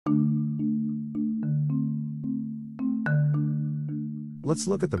Let's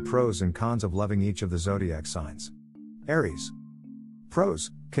look at the pros and cons of loving each of the zodiac signs. Aries. Pros: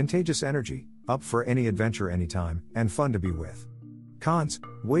 contagious energy, up for any adventure anytime, and fun to be with. Cons: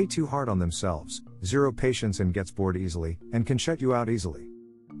 way too hard on themselves, zero patience and gets bored easily, and can shut you out easily.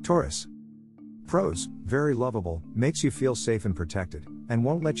 Taurus. Pros: very lovable, makes you feel safe and protected, and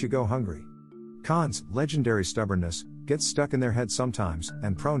won't let you go hungry. Cons: legendary stubbornness, gets stuck in their head sometimes,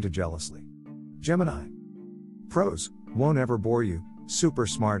 and prone to jealousy. Gemini. Pros: won't ever bore you, super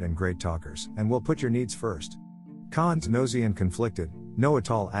smart and great talkers, and will put your needs first. Cons: nosy and conflicted,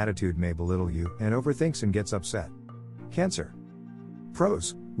 know-it-all attitude, may belittle you, and overthinks and gets upset. Cancer.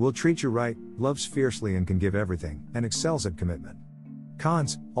 Pros: will treat you right, loves fiercely and can give everything, and excels at commitment.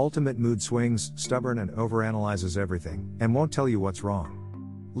 Cons: ultimate mood swings, stubborn and overanalyzes everything, and won't tell you what's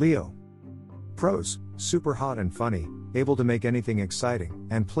wrong. Leo. Pros: super hot and funny, able to make anything exciting,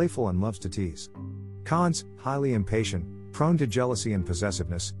 and playful and loves to tease. Cons: highly impatient, prone to jealousy and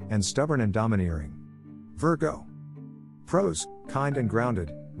possessiveness, and stubborn and domineering. Virgo. Pros: kind and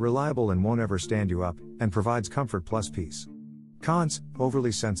grounded, reliable and won't ever stand you up, and provides comfort plus peace. Cons: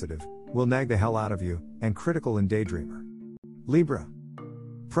 overly sensitive, will nag the hell out of you, and critical and daydreamer. Libra.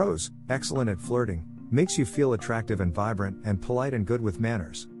 Pros: excellent at flirting, makes you feel attractive and vibrant, and polite and good with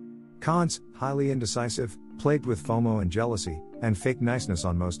manners. Cons: highly indecisive, plagued with FOMO and jealousy, and fake niceness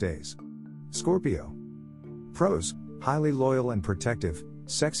on most days. Scorpio. Pros: highly loyal and protective,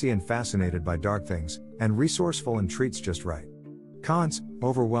 sexy and fascinated by dark things, and resourceful and treats just right. Cons: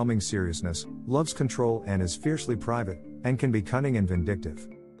 overwhelming seriousness, loves control and is fiercely private, and can be cunning and vindictive.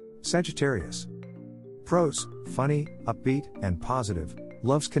 Sagittarius. Pros: funny, upbeat, and positive,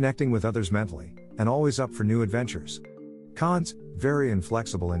 loves connecting with others mentally, and always up for new adventures. Cons: very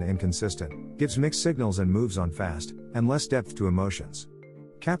inflexible and inconsistent, gives mixed signals and moves on fast, and less depth to emotions.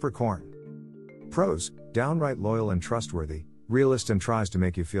 Capricorn. Pros: downright loyal and trustworthy, realist and tries to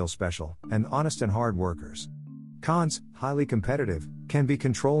make you feel special, and honest and hard workers. Cons: highly competitive, can be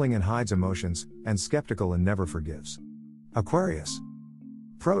controlling and hides emotions, and skeptical and never forgives. Aquarius.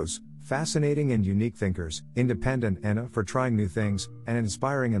 Pros: fascinating and unique thinkers, independent and up for trying new things, and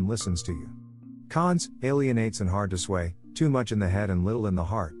inspiring and listens to you. Cons: alienates and hard to sway, too much in the head and little in the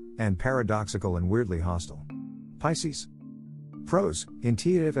heart, and paradoxical and weirdly hostile. Pisces. Pros: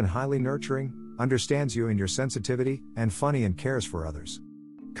 intuitive and highly nurturing, understands you and your sensitivity, and funny and cares for others.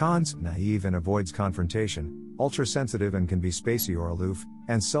 Cons: naive and avoids confrontation, ultra-sensitive and can be spacey or aloof,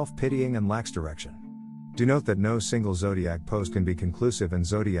 and self-pitying and lacks direction. Do note that no single zodiac post can be conclusive, and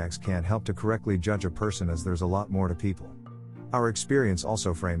zodiacs can't help to correctly judge a person, as there's a lot more to people. Our experience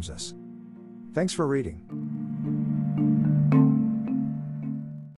also frames us. Thanks for reading.